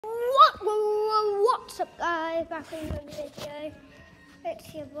What's up, guys? Back in another video.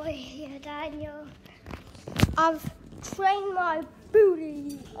 It's your boy here, Daniel. I've trained my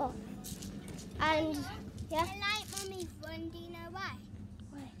booty off, and yeah. I like Mummy's run. Do you know why?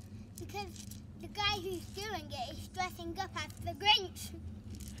 Why? Because the guy who's doing it is dressing up as the Grinch.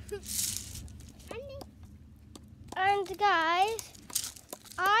 And guys,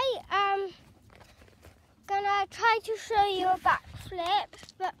 I am gonna try to show you a backflip,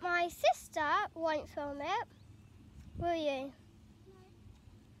 but my sister won't film it. Will you? No.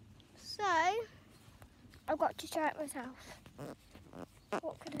 So I've got to try it myself.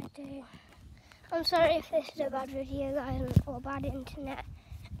 What can I do? I'm sorry if this is a bad video, guys, or bad internet.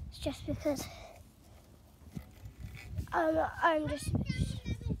 It's just because I'm just.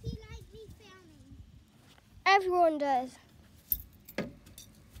 Everyone does. Why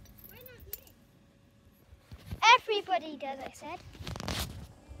not you? Everybody does, I said.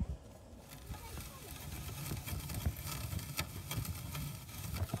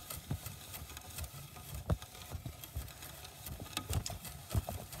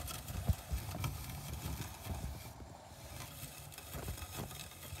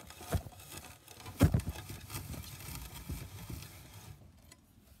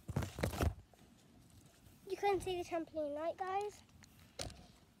 You can see the trampoline, right, guys?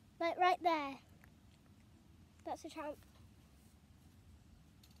 Like right there. That's a tramp.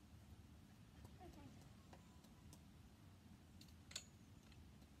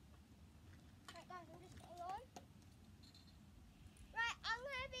 Right, guys, I'm just getting on. Right, I'm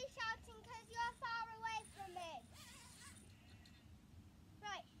going to be shouting because you're far away from me.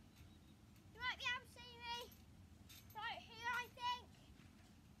 Right, you might be able to see me right here, I think.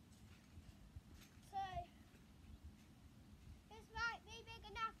 So, this might be big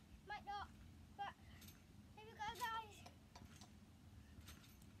enough, might not, but here we go, guys.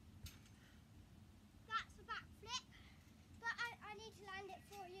 That's a backflip, but I need to land it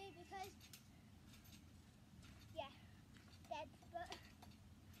for you because, yeah, dead, but it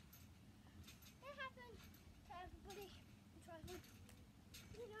happens to everybody who tries it.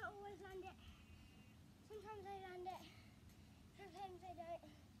 You don't always land it. Sometimes I land it, sometimes I don't.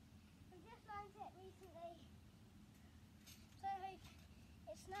 I've just landed it recently, so I hope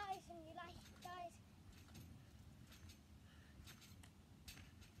it's nice and you like it, guys.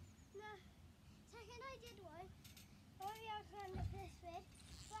 No, second I did one, I won't be able to land it this big,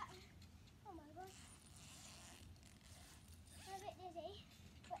 but oh my gosh, I'm a bit dizzy.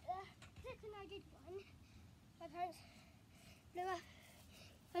 But the second I did one, my parents blew up.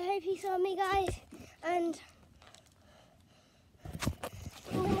 I hope you saw me, guys, and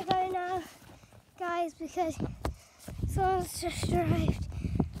I'm gonna go now, guys, because someone's just arrived.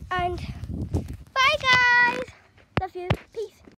 And bye, guys. Love you. Peace.